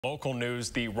Local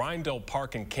news, the Reindahl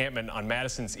Park encampment on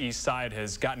Madison's east side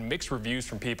has gotten mixed reviews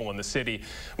from people in the city,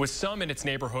 with some in its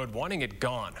neighborhood wanting it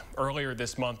gone. Earlier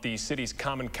this month, the city's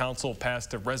Common Council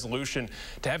passed a resolution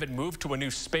to have it moved to a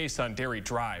new space on Dairy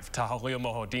Drive. Tahalil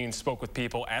Mohodeen spoke with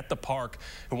people at the park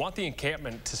who want the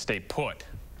encampment to stay put.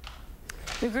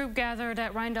 The group gathered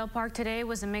at Reindahl Park today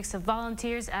was a mix of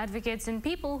volunteers, advocates, and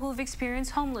people who've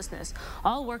experienced homelessness,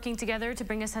 all working together to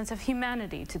bring a sense of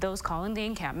humanity to those calling the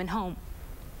encampment home.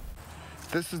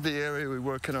 This is the area we're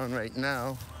working on right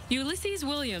now. Ulysses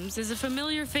Williams is a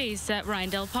familiar face at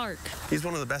Reindahl Park. He's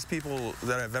one of the best people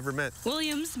that I've ever met.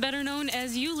 Williams, better known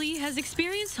as Yuli, has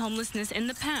experienced homelessness in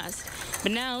the past,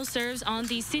 but now serves on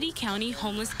the City-County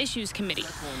Homeless Issues Committee.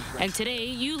 And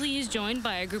today, Yuli is joined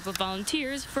by a group of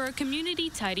volunteers for a community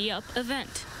tidy-up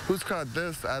event. Who's caught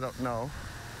this, I don't know.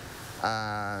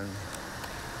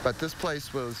 But this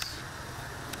place was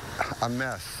a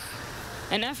mess.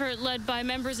 An effort led by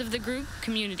members of the group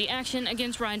Community Action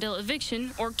Against Reindahl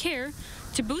Eviction, or CARE,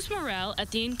 to boost morale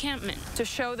at the encampment. To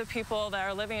show the people that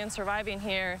are living and surviving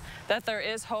here that there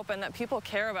is hope and that people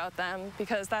care about them,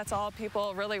 because that's all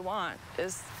people really want,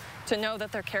 is to know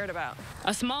that they're cared about.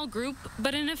 A small group,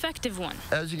 but an effective one.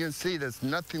 As you can see, there's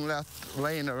nothing left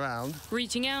laying around.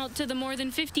 Reaching out to the more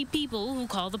than 50 people who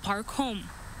call the park home.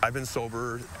 I've been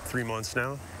sober 3 months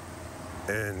now,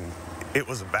 and it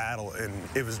was a battle, and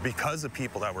it was because of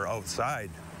people that were outside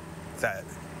that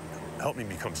helped me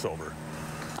become sober.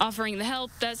 Offering the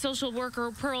help that social worker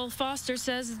Pearl Foster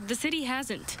says the city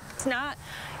hasn't. It's not,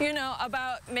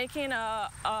 about making a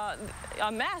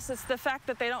mess. It's the fact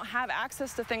that they don't have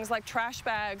access to things like trash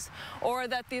bags, or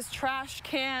that these trash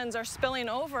cans are spilling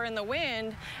over in the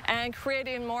wind and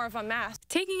creating more of a mess.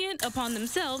 Taking it upon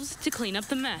themselves to clean up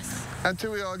the mess.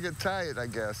 Until we all get tired, I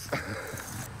guess.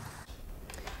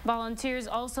 Volunteers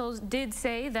also did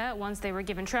say that once they were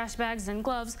given trash bags and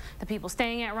gloves, the people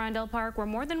staying at Reindahl Park were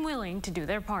more than willing to do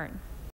their part.